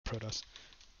Protoss.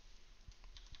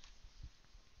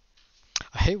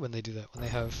 I hate when they do that, when they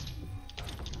have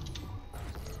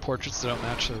portraits that don't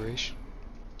match the race.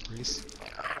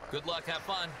 Good luck, have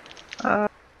fun.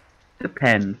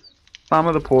 Depends. Some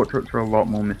of the portraits are a lot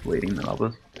more misleading than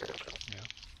others. Yeah.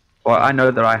 Well, I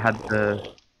know that I had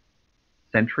the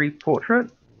Sentry portrait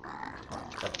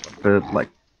for like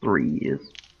 3 years.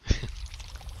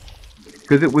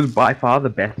 Because it was by far the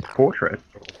best portrait.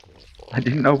 I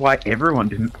didn't know why everyone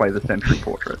didn't play the Sentry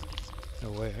portrait.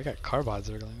 No way, I got Carbide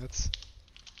Zergling, that's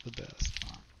the best.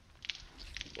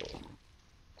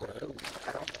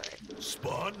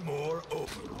 Spawn more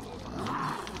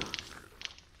overlord.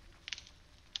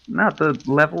 Now, the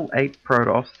level 8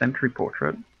 Protoss Sentry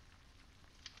portrait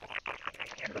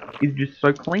is just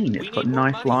so clean. It's got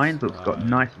nice lines, it's got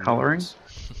nice coloring.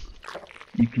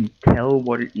 You can tell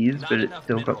what it is, but it's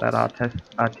still got that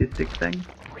artistic thing.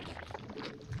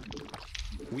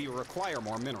 We require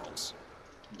more minerals.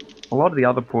 A lot of the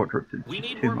other portraits, it's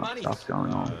just too much stuff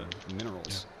going on.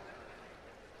 Minerals.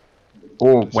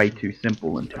 Or way too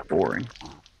simple and too boring.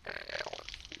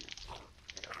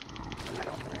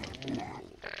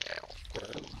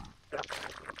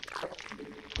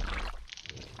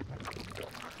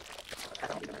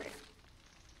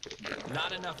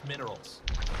 Not enough minerals.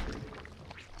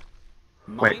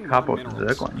 Wait, cardboard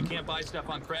Zergling? You can't buy stuff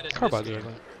on credit. Carbide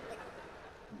Zergling.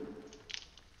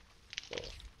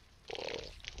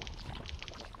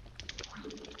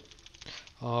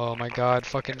 Oh my god,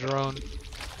 fucking drone.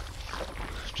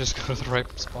 Just go to the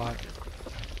right spot.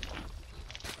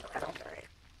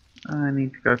 I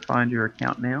need to go find your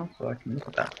account now so I can look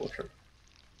at that portrait.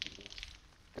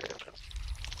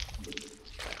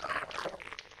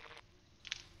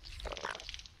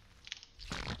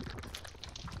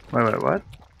 Wait, what?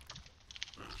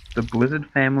 The Blizzard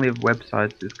family of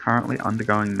websites is currently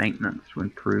undergoing maintenance to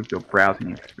improve your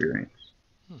browsing experience.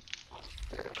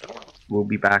 We'll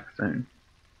be back soon.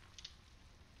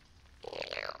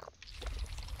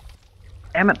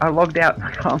 Damn it, I logged out.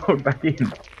 I can't log back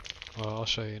in. Well, I'll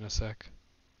show you in a sec.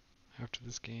 After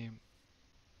this game.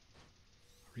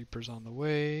 Reaper's on the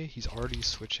way. He's already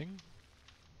switching.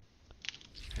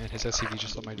 And his SCV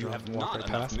just let my drone walk right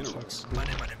past.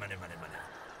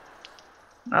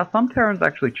 Some Terrans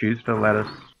actually choose to let us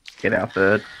get our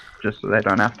third, just so they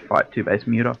don't have to fight 2-base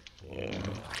muter.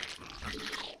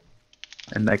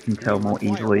 And they can tell more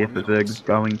easily if a Zerg is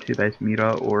going 2-base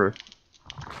muter or if...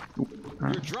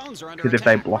 Because if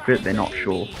they block it, they're not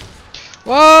sure.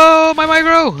 Whoa, my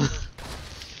micro!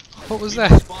 What was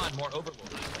that?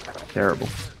 Terrible.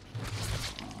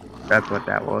 That's what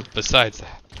that was. Besides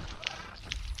that.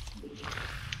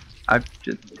 I'm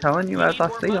just telling you as I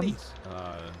see them.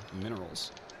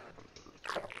 Minerals.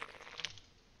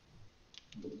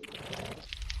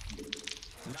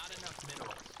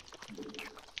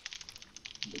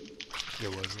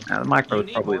 The micro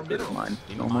is probably as good as mine.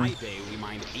 In Normally. my day, we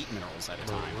mined 8 minerals at a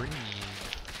time.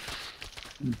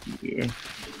 Yeah.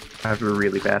 I have a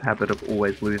really bad habit of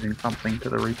always losing something to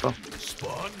the Reaper.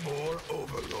 Spawn more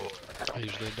overlord. I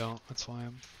usually don't, that's why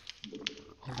I'm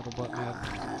a little butt mad.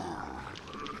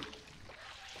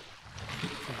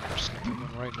 Oh, there's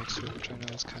something right next to it, which I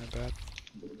know is kind of bad.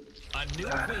 A new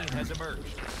queen has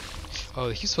emerged. Oh,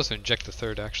 he's supposed to inject the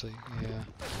third, actually. Yeah.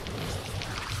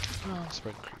 Oh,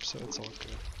 spread creep, so it's all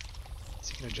good. Is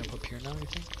he gonna jump up here now, you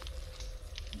think?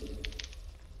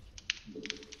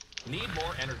 Need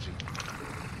more energy.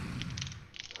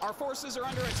 Our forces are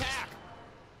under attack.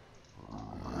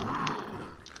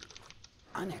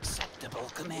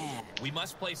 Unacceptable command. We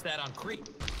must place that on creep.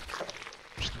 I'm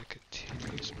just gonna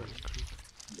continue spreading creep.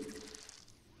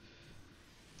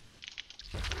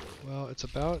 Well, it's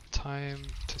about time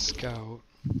to scout.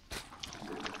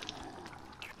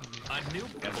 A new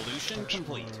evolution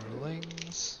complete.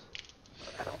 Lings.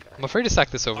 I'm afraid to sack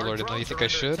this overlord. Now, you think I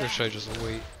should, or should I just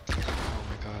wait? Oh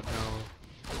my god,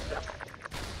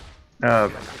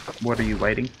 no. What are you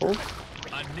waiting for?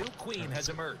 A new queen has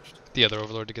emerged. The other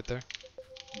overlord to get there.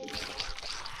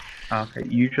 Okay,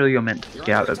 usually you're meant to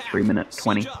scout at 3 minutes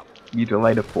 20. You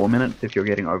delay to 4 minutes if you're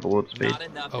getting overlord speed.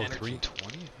 Oh, 320?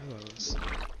 I thought it was...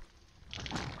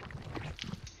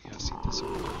 Yeah, see this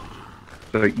overlord.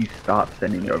 So you start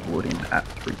sending the overlord in at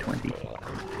 320.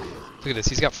 Look at this,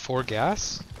 he's got 4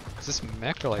 gas? Is this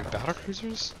mech or like battle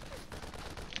cruisers?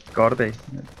 Gotta be.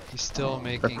 He's still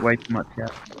making... That's way too much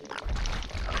gas.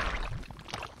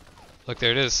 Look,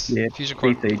 there it is. Yeah, Fusion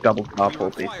core. PC, double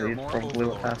powerful PC is probably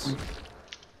what's happening.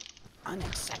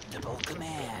 Unacceptable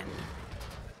command.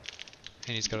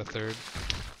 And he's got a third.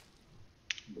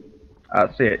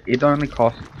 So yeah, it only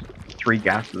costs 3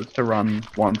 gases to run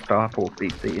 1 star for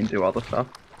CC and do other stuff.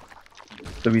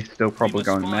 So he's still probably must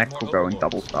going spawn mech more or going overlords.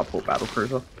 double starport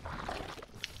battlecruiser.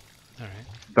 Alright.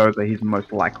 Those are his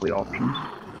most likely options.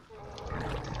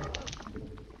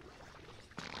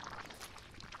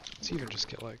 Let's even just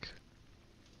get like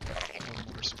one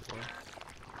more supply.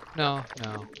 No,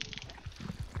 no.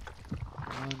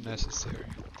 Unnecessary.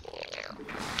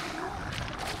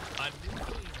 A new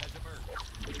queen has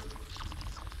emerged.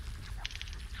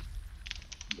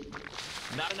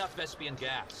 Not enough Vespian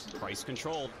gas. Price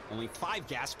controlled. Only 5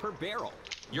 gas per barrel.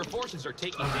 Your forces are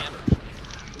taking damage.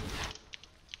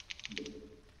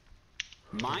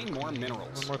 Mine more One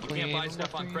minerals. more You queen. can't buy one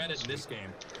stuff more on queen. credit in this game.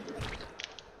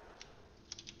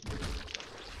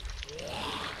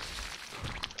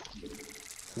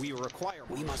 We require.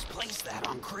 We must place that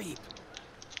on creep.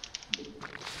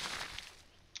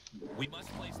 We must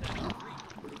place that on creep.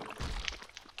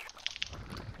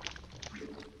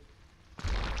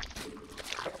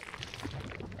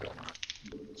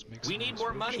 Let's make We some need of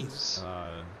more these monies.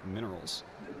 roaches. Minerals.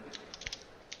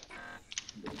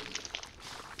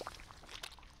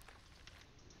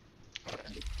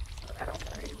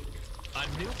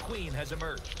 A new queen has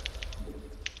emerged.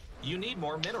 You need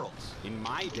more minerals. In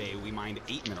my day, we mined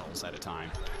 8 minerals at a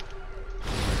time.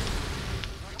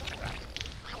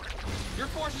 Your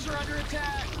forces are under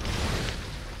attack.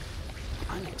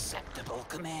 Unacceptable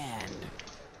command.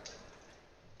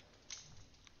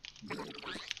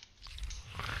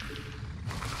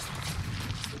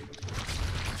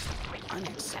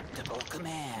 Unacceptable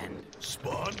command.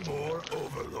 Spawn more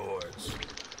overlords.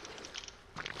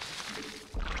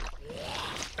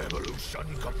 Evolution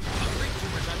A complete. creep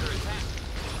tumor's under attack.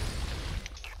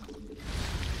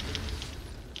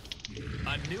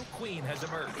 A new queen has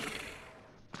emerged.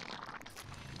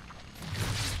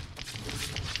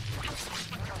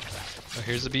 Oh,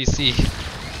 here's a BC.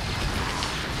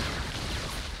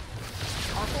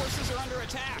 Our forces are under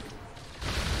attack.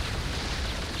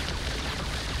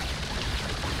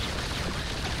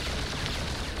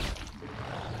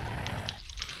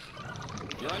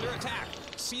 You're under attack.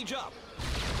 Siege up.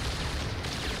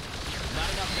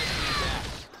 Not enough Vespian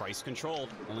gas. Price controlled.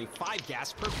 Only 5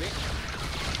 gas per barrel.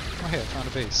 Oh hey, I found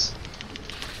a base.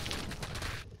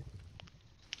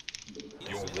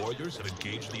 Your warriors have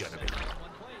engaged the enemy.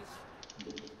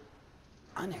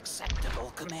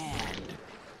 Unacceptable command.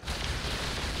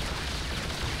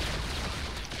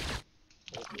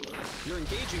 You're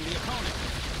engaging the opponent.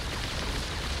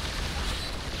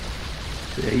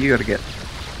 Yeah, you gotta get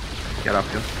up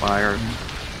your fire. And,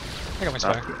 I got my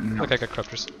Stop spire. getting Look, I got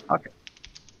corruptors. okay.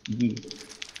 Yeah.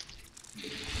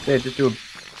 Yeah, just do a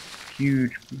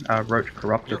huge roach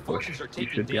corruptor Your push. forces are You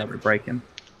taking should be able to damage. break him.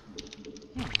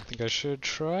 I think I should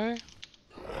try.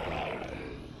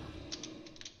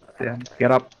 Yeah,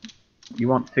 get up. You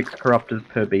want 6 corruptors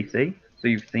per BC. So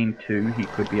you've seen 2, he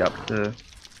could be up to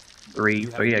 3.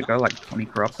 So yeah, go like 20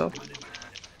 corruptor.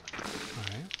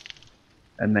 Alright.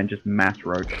 And then just mass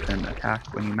roach and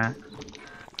attack when you max.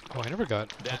 Oh, I never got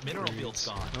That mineral field's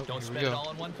gone. Oh, Don't here spend we it go. all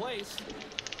in one place.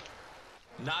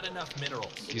 Not enough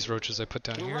minerals. These roaches I put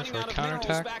down We're here running for a out of minerals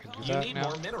counterattack. back I can home. do You that need now.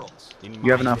 more minerals. In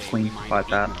You have my enough day, queens we to mined fight 8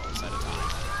 that. minerals at a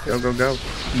time. Go, go, go.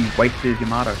 He wasted his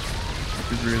Yamato,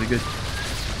 which is really good.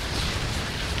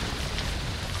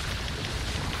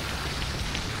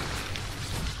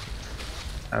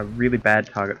 Really bad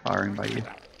target firing by you,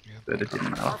 Yep. but it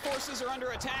didn't matter. Our forces are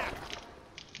under attack.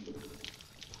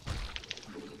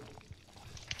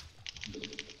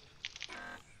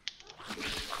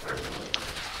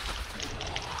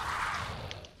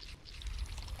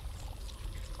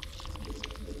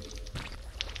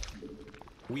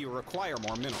 We require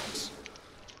more minerals.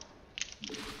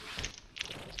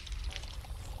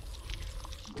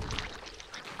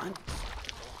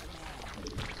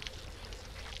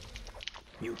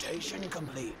 Mutation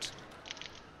complete.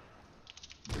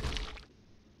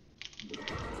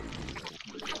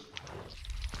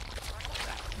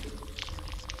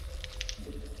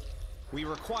 We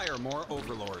require more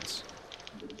overlords.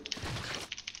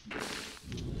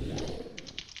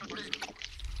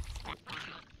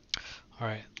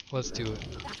 Alright, let's do it.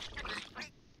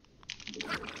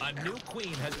 A new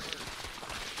queen has.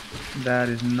 That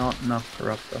is not enough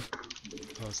corruptor.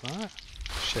 Oh, it's not?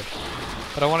 Shit.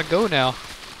 But I want to go now.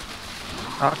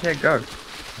 Okay, go.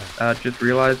 Just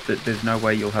realize that there's no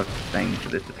way you'll have sustain for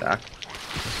this attack.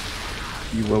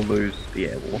 You will lose the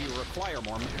air war. We require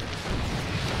more.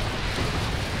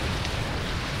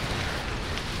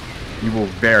 You will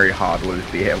very hard lose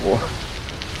the air war.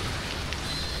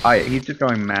 Oh yeah, he's just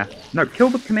going mass. No, kill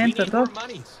the We command need center. more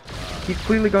monies. He's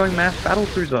clearly going mass battle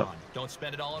cruiser. Don't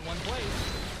spend it all in one place.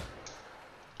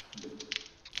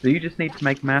 So you just need to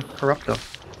make mass corruptor.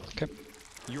 Okay.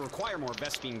 You require more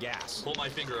Vespine gas. Pull my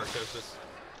finger, Artosis.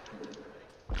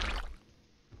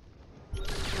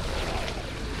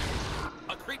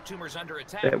 A creep tumor's under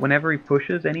attack. But whenever he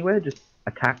pushes anywhere, just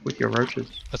attack with your roaches.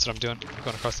 That's what I'm doing. I'm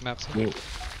going across the map. So. Yeah.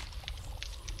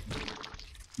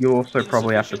 You also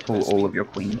probably have to pull all of your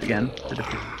queens again to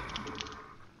defeat.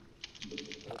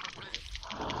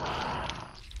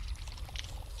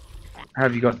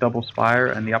 Have you got double spire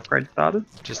and the upgrade started?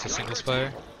 Just a single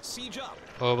spire. Siege up.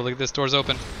 Oh, but look, this door's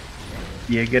open.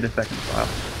 Yeah, get a second spire.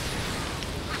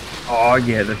 Oh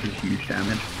yeah, this is huge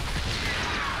damage.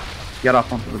 Get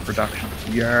up onto the production.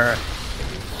 Yeah.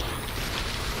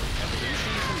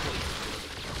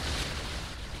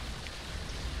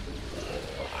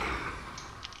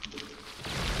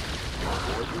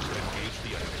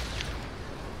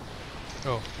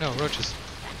 Oh, no, roaches.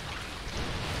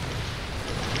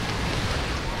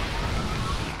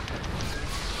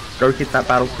 Go hit that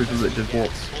battle cruiser that just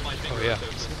walked. Oh yeah.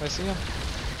 See if I see him.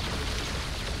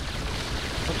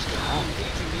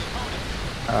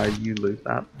 You lose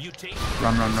that. Mutation.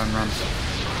 Run, run, run, run.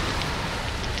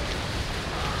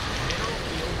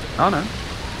 Oh no.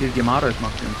 His Yamato's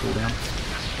maximum cooldown.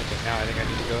 Okay, now I think I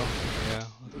need to go.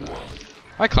 Yeah.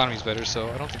 My economy's better, so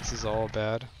I don't think this is all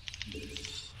bad.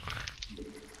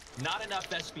 Not enough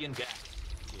Vespine gas.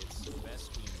 It's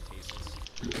Vespine cases.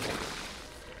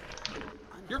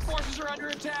 Your forces are under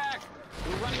attack.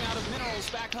 We're running out of minerals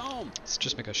back home. Let's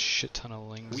just make a shit ton of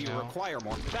lings We now. require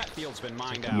more. That field's been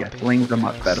mined out. Yes, lings are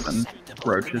much better than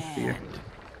roaches for you.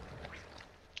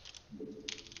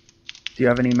 Do you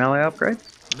have any melee upgrades?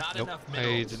 Not Nope, enough I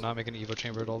minerals. did not make an Evo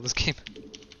chamber at all this game.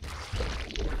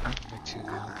 Make two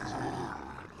now.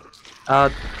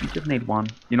 You just need one.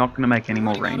 You're not going to make any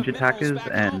more range attackers,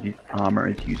 and your armor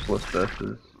is useless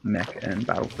versus mech and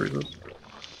battle cruisers.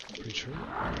 Pretty true.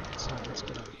 So let's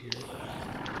get out here.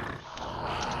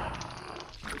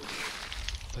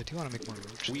 But I do want to make more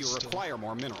roaches. We still. require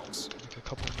more minerals. Make a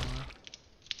couple more.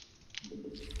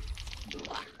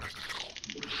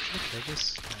 Can I kill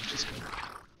this? No, it's just go.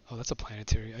 Oh, that's a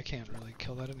planetary. I can't really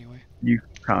kill that anyway. You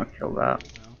can't kill that.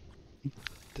 No.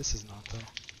 This is not though.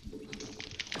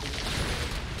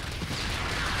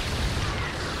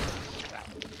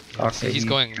 Yeah, see, Okay, he's you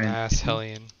going can- mass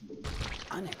Hellion.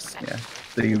 Yeah,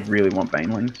 so you really want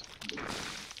banelings.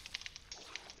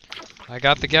 I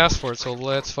got the gas for it, so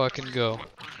let's fucking go.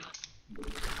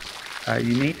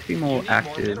 You need to be more You need more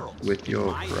active minerals. with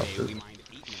your My day, we corruptors. mined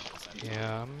 8 minerals.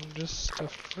 Yeah, I'm just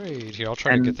afraid. Here, I'll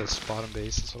try And- to get this bottom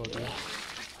base. That's what I'll do.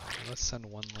 Let's send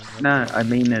one ling. up No, there. I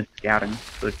mean scouting.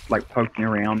 So it's like poking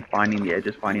around, finding the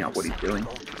edges, finding out what he's doing.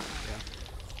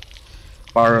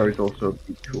 Burrow is also a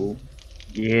big tool.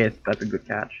 Yes, that's a good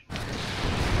catch.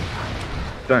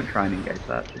 Don't try and engage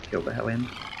that, just kill the Hellions.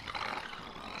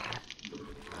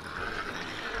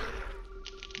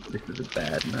 This is a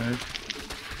bad move.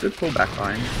 Good pull back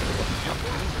line.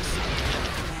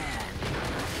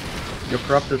 Your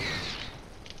corruptors.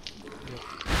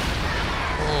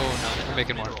 Oh, no, we're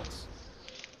making more. Minerals.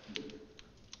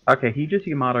 Okay, he just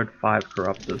Yamato'd 5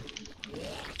 corruptors.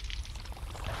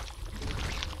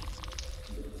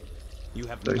 You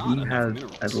have So not he enough has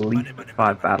minerals. at least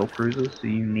 5 battle cruisers, so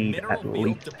you need Mineral at field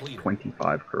least depleted.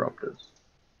 25 corruptors.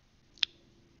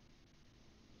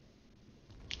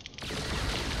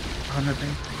 Oh no,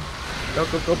 Bane. Go,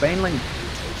 go, go, Baneling!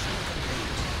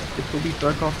 This will be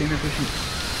so cost inefficient.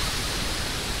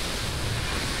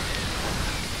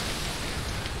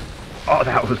 Oh,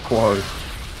 that was close.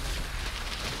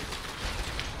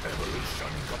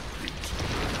 Evolution complete.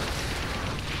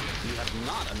 You have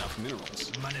not enough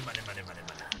minerals. Money, money, money, money,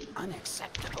 money.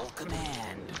 Unacceptable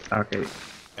command. Okay,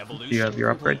 Evolution. do you have your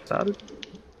upgrade complete. started?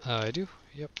 I do.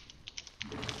 Yep.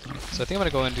 So I think I'm gonna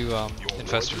go into Your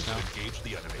infestors warriors now. engage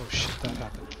the enemy. Oh shit, that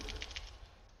happened.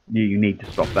 You need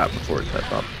to stop that before it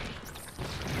sets up.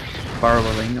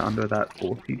 Burrowing under that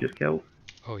horse you just killed.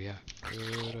 Oh yeah,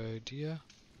 good idea.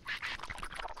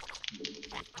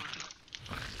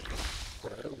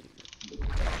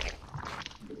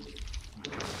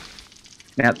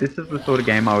 Now, this is the sort of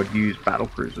game I would use battle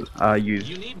cruisers. Use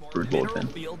You need more brood lords mineral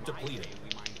in. field depleted. We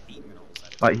mined 8 minerals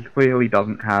at a But he clearly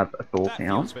doesn't have a Thor That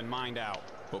count. field's been mined out.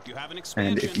 Hope you have an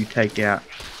expansion. And if you take out,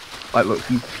 like, look,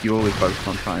 he's purely focused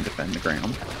on trying to defend the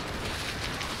ground.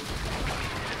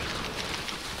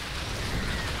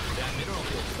 That mineral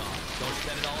field's gone. Don't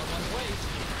spend it all in one place.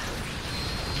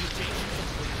 Mutation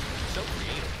complete. So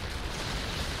creative.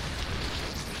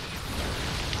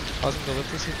 Pause him to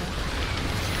lift this again?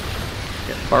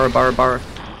 Yeah, burrow, burrow, burrow.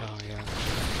 Oh yeah.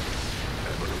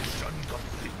 Evolution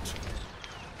complete.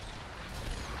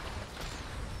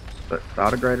 But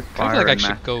starter greatest I fire feel like I and should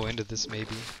mass. go into this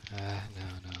maybe. No,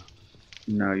 no.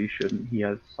 No, you shouldn't. He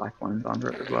has cyclones under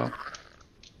it as well.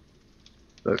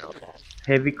 So,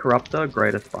 heavy corruptor,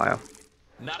 greatest fire.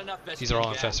 Not enough vest These are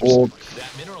all gas. infestors. Or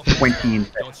That mineral 20 Don't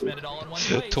infestors. spend it all in one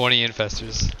place. 20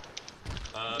 infestors.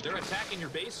 They're attacking your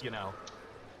base, you know.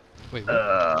 Wait,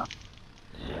 what?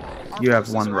 You have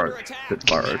one roach that's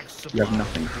burrowed. You have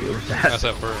nothing to do with How's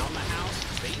that. that burrow? Around the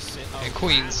house, they sit And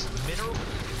queens. Mineral.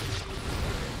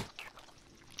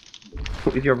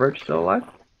 Is your roach still alive?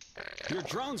 Your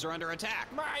drones are under attack.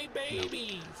 My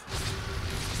babies.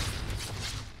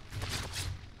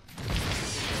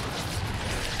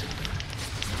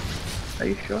 Are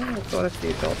you sure? I thought I see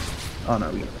a dot. Oh no,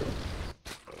 we still.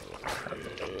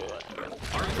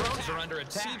 Our drones are under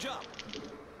attack. Siege up.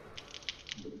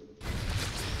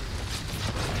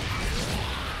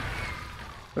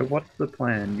 So what's the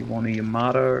plan? You want a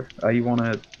Yamato? You want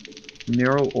to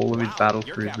neural all of his battle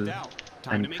You're capped cruisers out.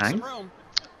 Time to and make some tanks? room.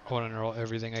 I want to neural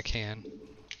everything I can.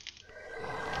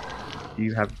 Do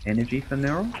you have energy for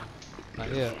neural?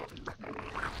 Not yet.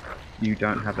 You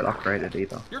don't have it upgraded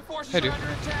either. Your forces I are do. under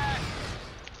attack.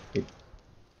 It's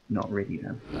not ready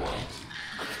then.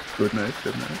 Good move,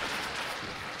 good move.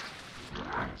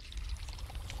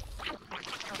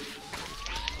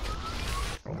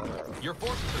 Your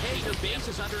forces. Hey, your base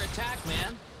is under attack,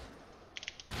 man.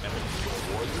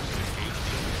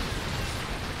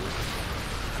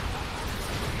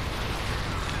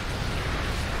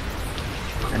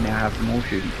 And now have them all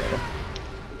shoot each other.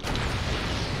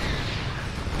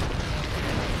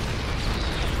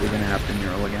 We're gonna have to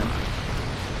neural again.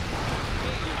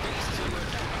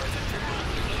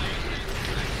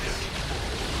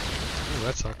 Ooh,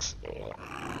 that sucks.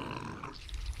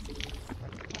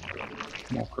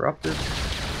 More corrupted.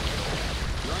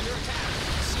 You're under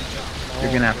attack. Siege up.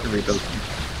 You're gonna have to rebuild them.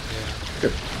 Yeah.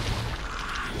 Good.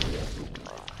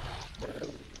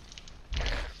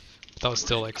 That was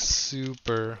still like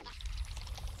super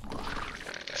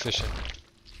efficient.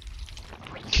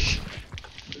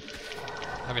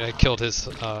 I mean, I killed his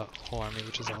whole army,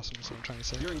 which is awesome, is what I'm trying to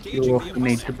say. You're engaging You'll the also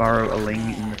need to borrow a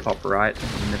Ling in the top right and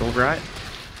the middle right.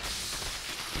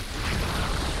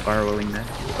 Borrow a Ling there.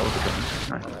 Oh,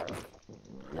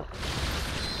 nice.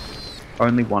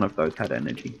 Only one of those had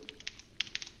energy.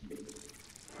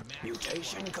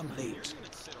 Mutation complete.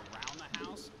 Sit around the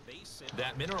house. They sit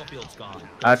That mineral field's gone.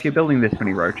 If you're building this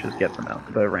many roaches, get them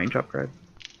out. The range upgrade.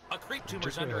 A creep tumor's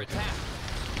Just under right. attack.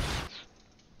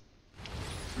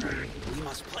 We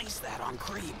must place that on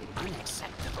creep.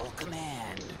 Unacceptable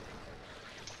command.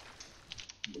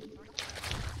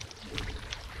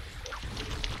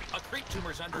 A creep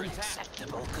tumor's under attack.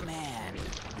 Unacceptable command.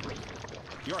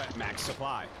 You're at max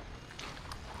supply.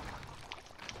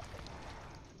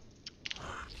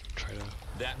 Try to.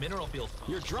 That mineral field's gone.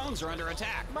 Your drones are under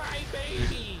attack. My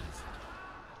babies.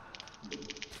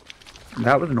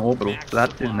 That was an orbital, so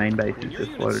that's his main base When is your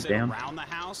just units floated sit down. around the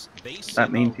house, they sit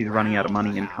That means he's running out of around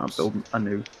money the and can't house. build a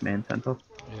new command center.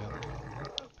 Yeah.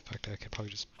 In fact, I could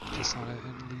probably just piss on it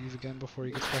and leave again before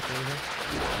he gets back over here.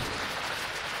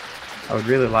 I would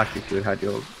really like if you had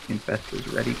your infestors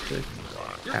ready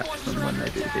to catch them when they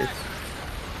do this.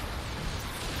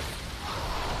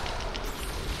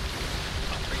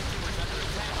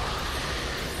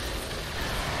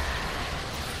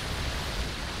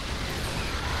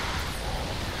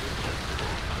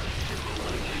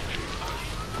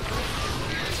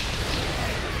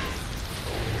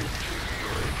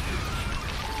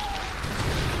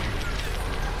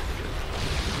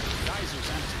 Geyser's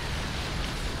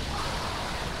empty.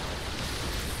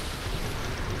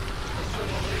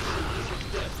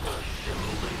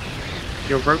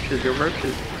 Your roaches, your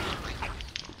roaches.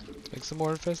 Make some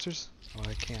more infestors? Oh,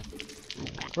 I can't.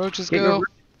 Roaches, Get go!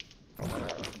 your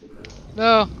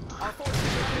No! Our forces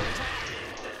are under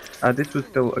attack. This was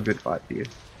still a good fight for you.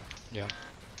 Yeah.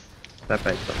 That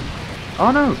base doesn't.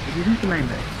 Oh no! It isn't the main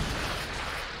base.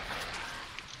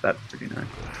 That's pretty nice.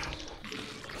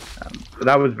 But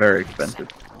that was very expensive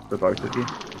for both of you.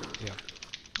 Yeah.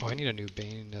 Oh, I need a new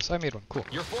baneness. I made one. Cool.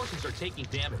 Your forces are taking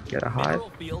damage. Get a hive. Mineral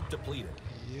field depleted.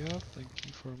 Yep, thank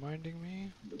you for reminding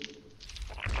me.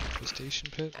 The station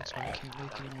pit, that's why I can't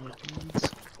make any more dudes.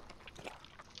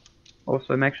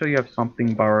 Also, make sure you have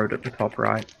something burrowed at the top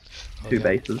right. Oh, Two yeah.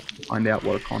 bases. Find out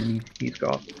what economy he's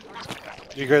got.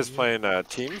 You guys playing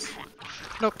teams?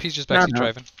 Nope, he's just backseat No.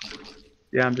 driving.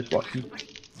 Yeah, I'm just watching.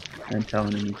 And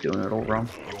telling him he's doing it all wrong.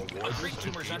 A creep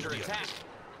tumor's under attack.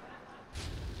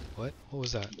 What? What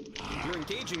was that? You're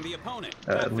engaging the opponent.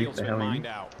 At least Battlefield's the been hell mined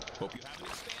out. Hope you haven't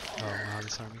expanded. Oh, wow,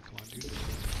 this army. Come on, dude.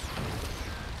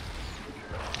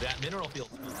 That mineral field.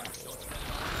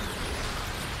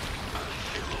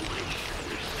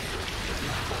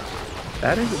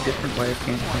 That is a different way of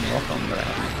canceling lock on that.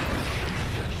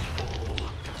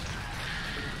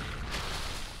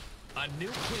 A new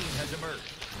queen has emerged.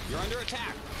 You're under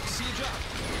attack. Siege up.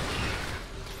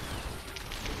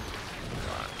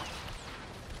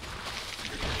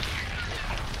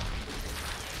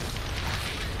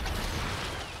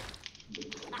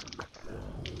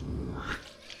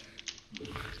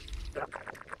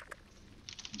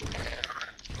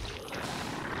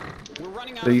 We're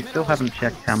running out So you of still minerals. haven't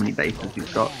checked how many bases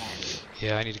you've got.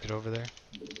 Yeah, I need to get over there.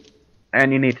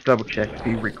 And you need to double check if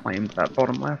you reclaimed that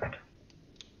bottom left.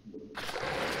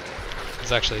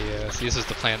 It's actually, yeah, see, this is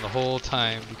the plan the whole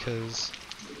time because...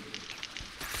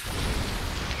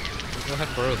 Go ahead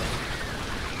and borrow them.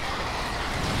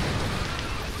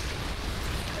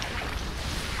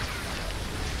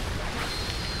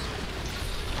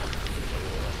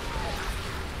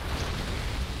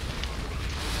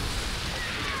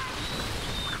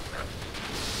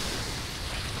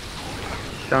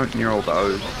 Don't near all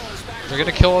those. They're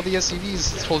gonna kill all the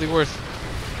SCVs, it's totally worth.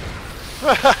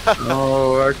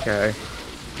 Oh, okay.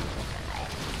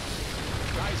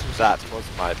 That was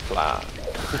my plan.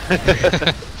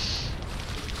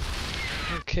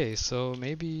 Okay, so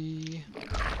maybe...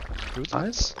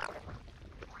 Broodlines?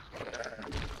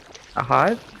 A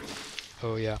hive?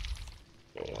 Oh yeah.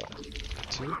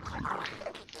 2?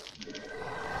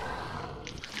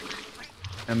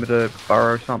 Remember to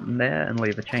borrow something there and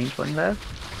leave a changeling there?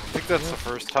 I think that's the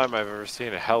first time I've ever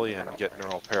seen a Hellion get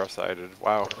neural parasited.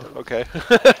 Wow. Okay.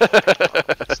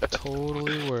 It's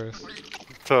totally worth.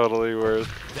 Totally worth.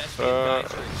 Thespian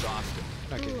guys are exhausted.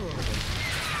 Not getting it.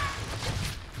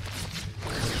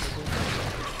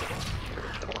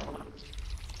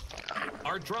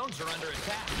 Our drones are under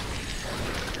attack.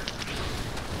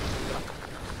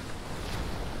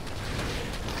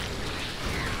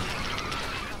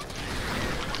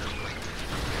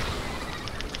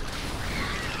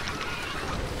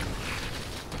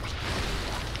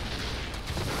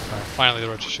 Alright, finally the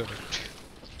roach showed up.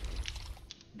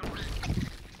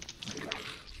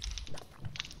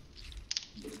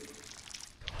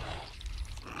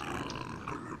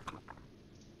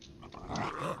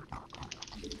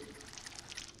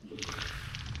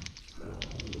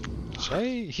 Should I?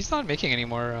 He's not making any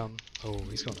more, oh,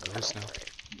 he's going ghost now.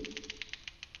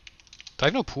 Do I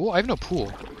have no pool? I have no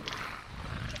pool.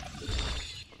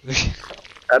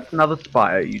 That's another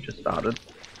spire you just started.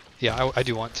 Yeah, I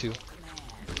do want to.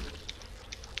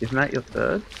 Isn't that your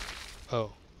third?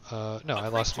 Oh, no, I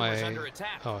lost my...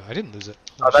 Oh, I didn't lose it.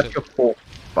 Oh, Holy that's shit. your fourth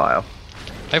spire.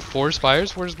 I have 4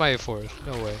 spires? Where's my 4th?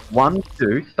 No way. 1,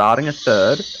 2, starting a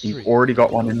third. You've 3. already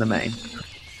got one in the main.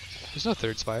 There's no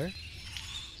 3rd spire.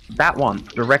 That one,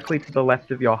 directly to the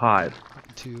left of your hive.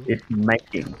 2. It's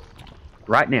making.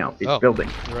 Right now, it's Oh. building.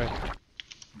 You're right.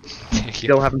 Thank you.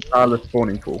 Still haven't started the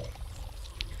spawning pool.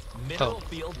 Mineral Oh,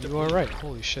 field you are right.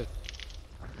 Holy shit.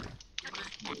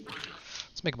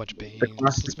 Let's make a bunch of banes.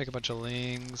 Let's make a bunch of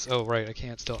lings. Oh, right, I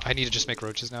can't still. I need to just make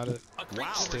roaches now to...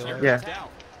 Wow, Still. they're Yeah. left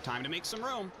out. Time to make some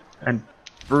room. And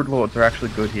broodlords are actually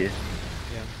good here.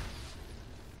 Yeah.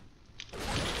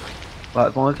 But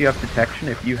as long as you have protection,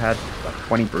 if you had like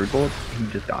 20 broodlords, he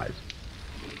just dies.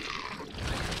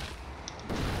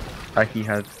 He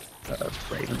has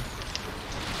Raven.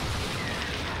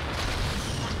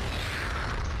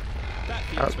 That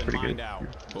was field's been pretty mined good.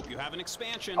 out. Hope you have an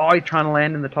expansion. Oh, he's trying to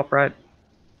land in the top right.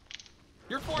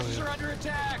 Your forces are under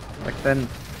attack. Like then,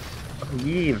 oh,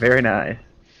 yeah, very nice.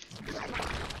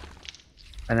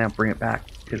 And now bring it back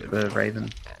because the Raven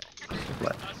is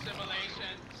left.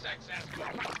 Assimilation successful.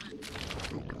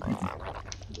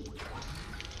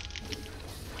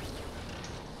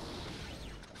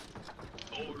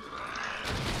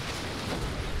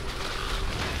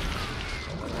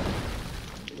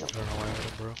 I don't know why I let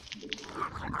him, bro.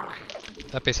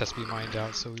 That base has to be mined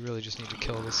out, so we really just need to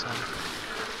kill this one.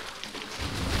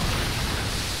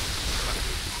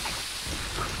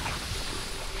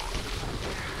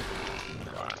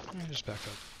 Just back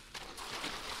up.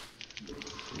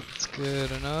 It's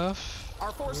good enough.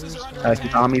 Our forces are under His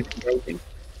attack. army's engaging.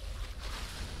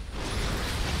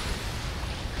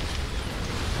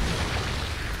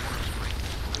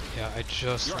 Yeah, I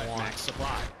just You're at want max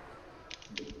supply.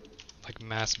 like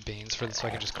mass banes for this so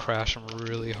I can just crash them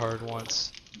really hard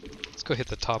once. Let's go hit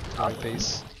the top right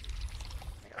base.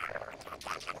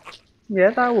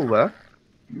 Yeah, that will work.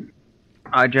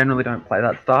 I generally don't play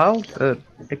that style, but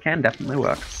it can definitely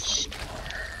work.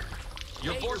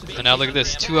 Your force So now look at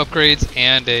this, 2 upgrades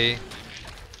and a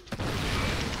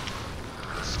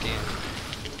scan.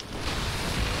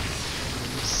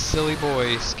 Silly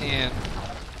boy, scan.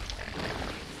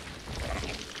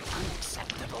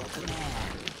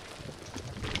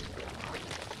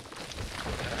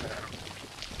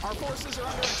 Our forces are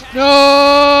under attack.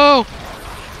 No!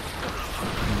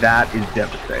 That is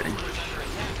devastating.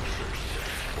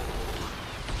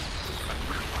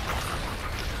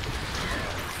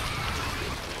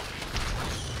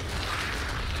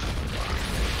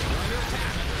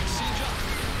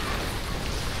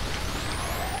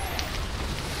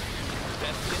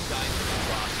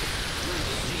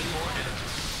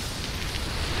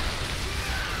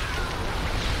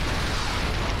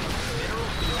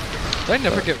 Did I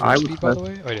never get I rush would speed, by the pers-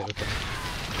 way? Oh, I did, okay.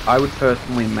 I would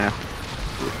personally mess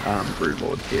with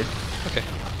Broodlords here. Okay.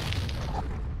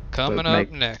 Coming make-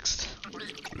 up next.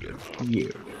 Yeah.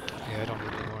 Yeah, I don't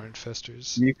need any more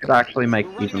infestors. You could actually make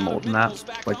even more than that.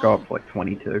 Like go up to like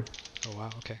 22. Oh wow,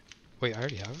 okay. Wait, I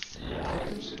already have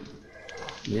workers?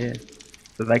 Yeah.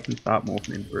 So they can start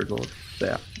morphing into Broodlords. So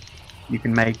yeah. You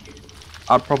can make...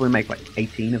 I'd probably make like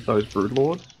 18 of those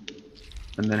Broodlords.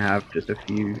 And then have just a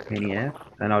few NEF.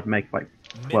 And I'd make like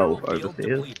 12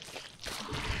 Overseers.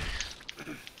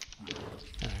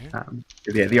 Alright.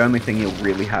 Yeah, the only thing you'll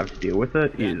really have to deal with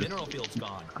it is Mineral field's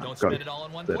gone. Don't ghosts spend it all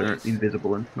in one that are place.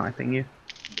 invisible and sniping you.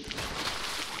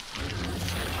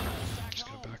 Just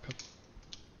gonna back up.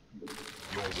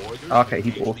 Your warriors Okay,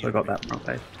 he's also got that front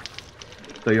face.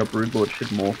 So your Broodlord should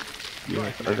morph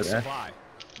over there. Supply.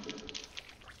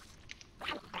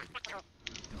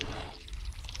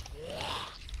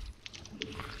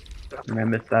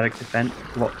 Remember static defense,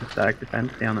 lots of static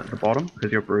defense down at the bottom,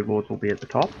 because your Broodlords will be at the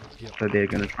top, Yep. so they're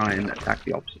going to try and attack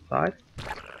the opposite side.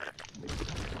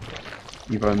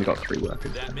 You've only got 3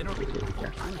 workers. That mineral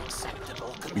Yeah.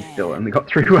 You've still only got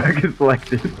 3 workers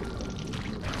selected.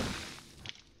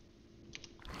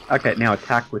 Okay, now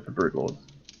attack with the Broodlords.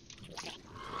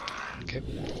 Okay.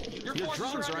 Your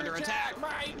drones are under attack.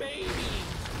 My baby.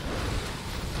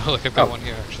 Oh look, I've got one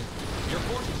here actually. Your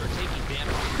forces are taking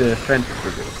damage. The defense is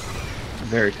Broodlords.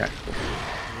 Very tactical.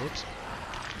 Whoops.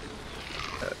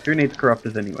 Who needs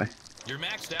Corruptors anyway? You're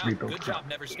maxed out. Rebuild Good job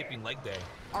never skipping leg day.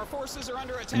 Our forces are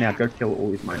under attack. And now go kill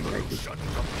all these mining races.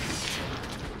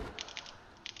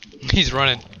 He's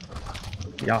running.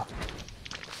 Yeah.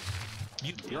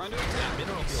 You're under attack.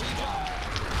 Mineral field's gone.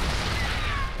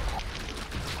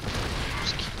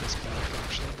 Just keep this back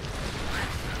actually.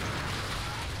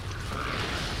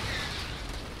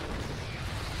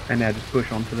 And now just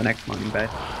push on to the next mining base.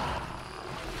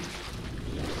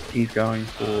 He's going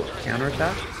for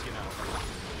counterattack.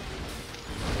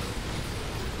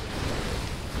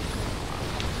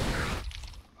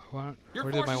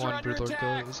 Where did my one Broodlord go?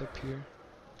 It was up here.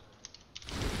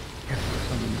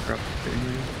 Someone corrupt sitting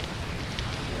there.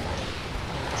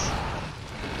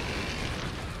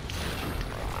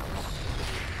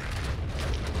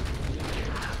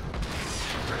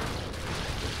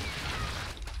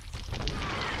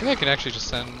 I think I can actually just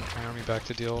send my army back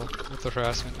to deal with the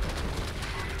harassment.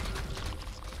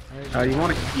 Right. You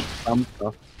want to keep some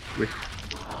stuff with...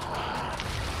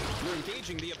 You're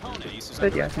engaging the opponent.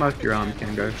 But yeah, most of your army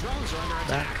can go Drones are under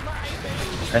back. attack. My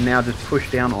baby. And now just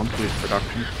push down onto his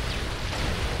production.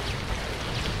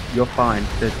 You're fine,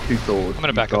 there's 2 doors. I'm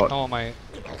gonna back You've up. got-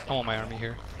 I want my army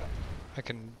here. I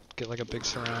can get like a big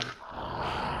surround.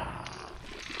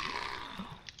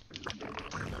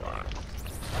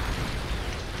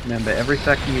 Remember, every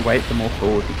second you wait, the more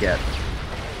forward you get.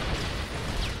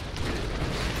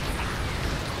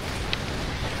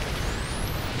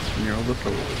 And you're all the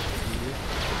forward.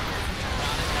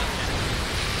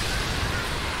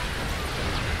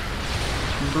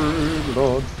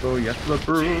 Broodlord, oh yes, the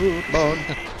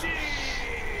Broodlord.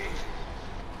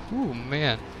 Ooh,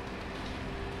 man.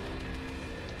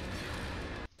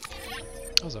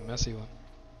 That was a messy one.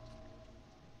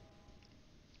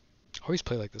 I always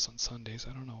play like this on Sundays,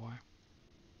 I don't know why.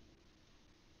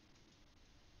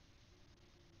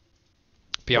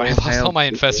 But yeah, I lost all my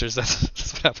infestors.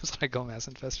 That's what happens when I go mass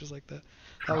infestors like that.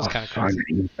 That was kind of So crazy.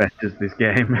 many infestors this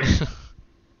game.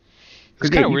 It was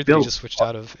kind of weird that he just switched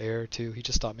out of air too. He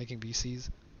just stopped making BCs.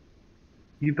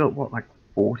 You built what, like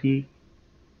 40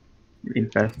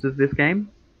 infestors this game?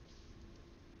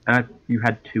 And you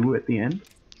had 2 at the end?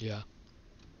 Yeah.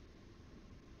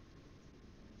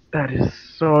 That is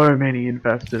so many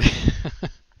infestors.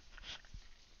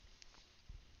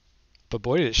 But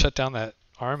boy, did it shut down that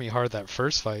army hard that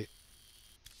first fight.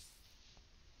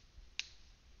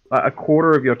 A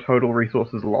quarter of your total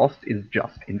resources lost is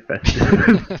just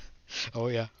infestors. Oh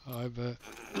yeah, oh, I bet.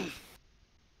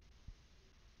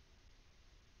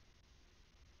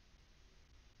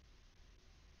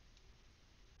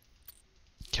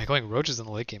 Yeah, going roaches in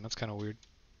the late game, that's kind of weird.